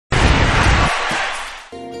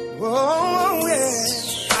Oh,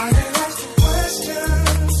 yeah. I ain't asking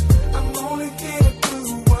questions. I'm only here to do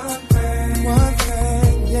one thing. One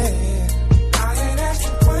thing, yeah. I ain't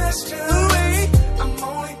asking questions. I'm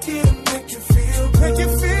only here to make you feel good. Make you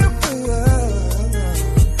feel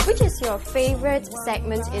good. Which is your favorite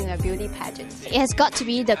segment in a beauty pageant? It has got to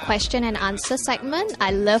be the question and answer segment.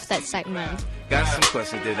 I love that segment. Got some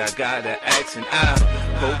questions that I gotta ask, and I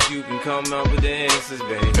hope you can come up with the answers,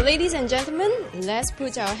 baby. Ladies and gentlemen, let's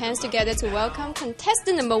put our hands together to welcome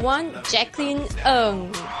contestant number 1, Jaclyn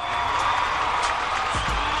Ng.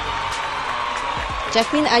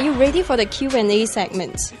 Jaclyn, are you ready for the Q&A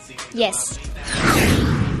segment? Yes.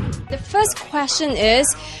 The first question is,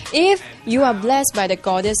 if you are blessed by the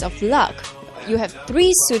goddess of luck, you have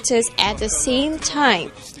 3 suitors at the same time.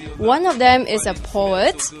 One of them is a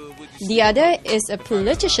poet, the other is a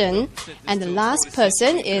politician, and the last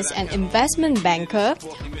person is an investment banker.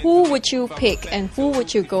 Who would you pick and who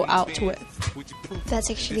would you go out with? That's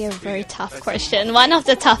actually a very tough question. One of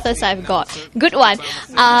the toughest I've got. Good one.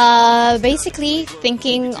 Basically,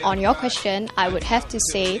 thinking on your question, I would have to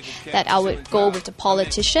say that I would go with the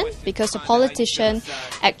politician, because the politician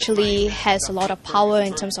actually has a lot of power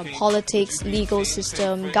in terms of politics, legal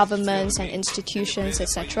system, governments and institutions,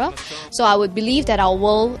 etc. So I would believe that our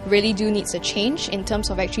world really do needs a change in terms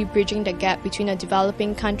of actually bridging the gap between the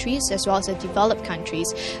developing countries as well as the developed countries.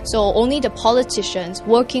 So only the politicians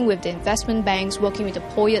working with the investment banks, working with the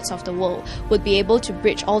poets of the world would be able to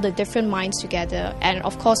bridge all the different minds together and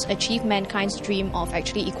of course achieve mankind's dream of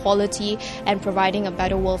actually equality and providing a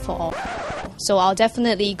better world for all. So I'll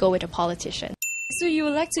definitely go with a politician. So you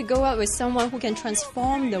would like to go out with someone who can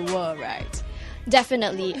transform the world, right?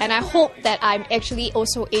 Definitely, and I hope that I'm actually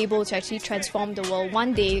also able to actually transform the world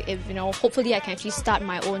one day. If hopefully I can actually start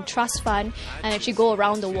my own trust fund and actually go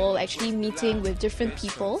around the world, actually meeting with different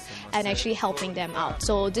people and actually helping them out.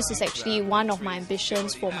 So this is actually one of my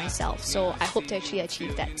ambitions for myself. So I hope to actually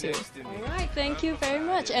achieve that too. Alright, thank you very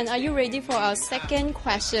much. And are you ready for our second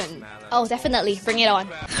question? Oh, definitely. Bring it on.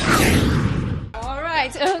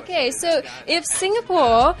 Alright, okay, so if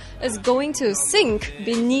Singapore is going to sink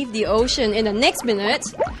beneath the ocean in the next minute,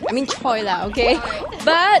 I mean choy lah, okay?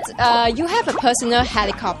 But you have a personal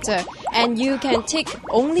helicopter and you can take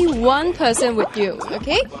only one person with you,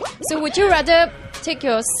 okay? So would you rather take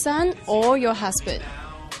your son or your husband?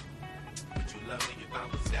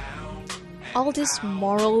 All these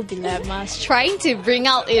moral dilemmas, trying to bring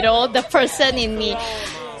out, the person in me.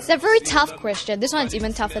 It's a very tough question. This one is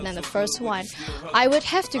even tougher than the first one. I would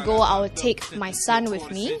take my son with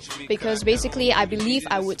me, because basically I believe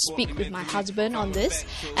I would speak with my husband on this,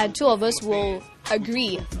 and 2 of us will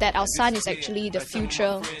agree that our son is actually the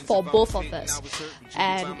future for both of us,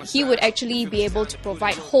 and he would actually be able to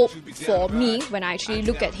provide hope for me when I actually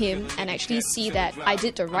look at him and actually see that I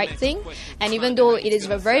did the right thing. And even though it is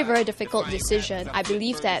a very, very difficult decision, I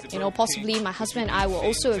believe that possibly my husband and I will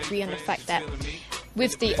also agree on the fact that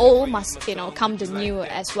with the old must come the new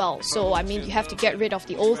as well. So I mean, you have to get rid of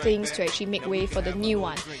the old things to actually make way for the new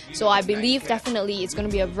one. So I believe definitely it's going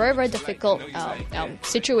to be a very, very difficult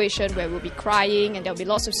situation where we'll be crying and there'll be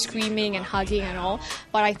lots of screaming and hugging and all.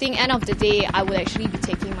 But I think end of the day, I will actually be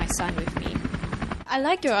taking my son with me. I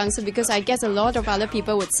like your answer because I guess a lot of other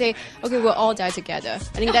people would say, okay, we'll all die together. I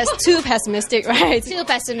think that's too pessimistic, right? Too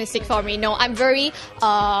pessimistic for me. No, I'm very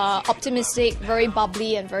optimistic, very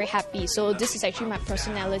bubbly and very happy. So this is actually my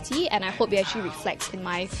personality and I hope it actually reflects in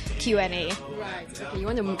my Q&A. Right, okay, you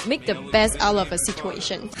want to make the best out of a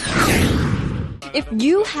situation. If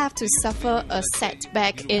you have to suffer a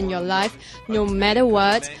setback in your life, no matter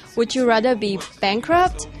what, would you rather be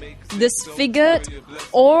bankrupt, disfigured,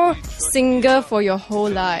 or single for your whole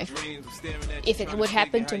life? If it would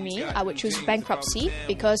happen to me, I would choose bankruptcy,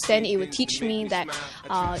 because then it would teach me that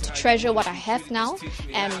to treasure what I have now,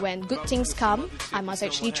 and when good things come, I must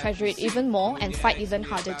actually treasure it even more and fight even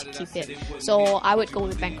harder to keep it. So I would go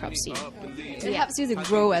with bankruptcy. It helps you to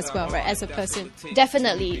grow as well, right, as a person?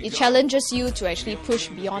 Definitely. It challenges you to actually push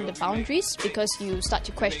beyond the boundaries, because you start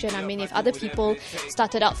to question, I mean, if other people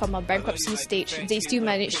started out from a bankruptcy stage, they still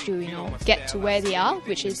managed to, get to where they are,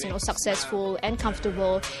 which is, successful and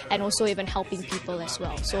comfortable, and also even helping people as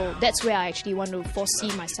well. So that's where I actually want to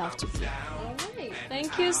foresee myself to be. Alright,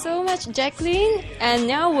 thank you so much, Jaclyn. And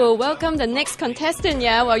now we'll welcome the next contestant,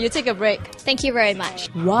 while you take a break. Thank you very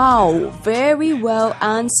much. Wow, very well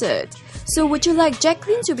answered. So would you like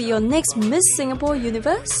Jaclyn to be your next Miss Singapore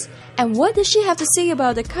Universe? And what does she have to say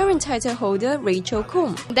about the current title holder, Rachel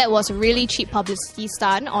Kum? That was a really cheap publicity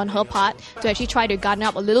stunt on her part to actually try to garner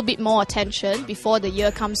up a little bit more attention before the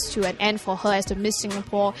year comes to an end for her as the Miss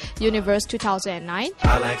Singapore Universe 2009.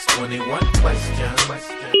 I'll ask 21 questions,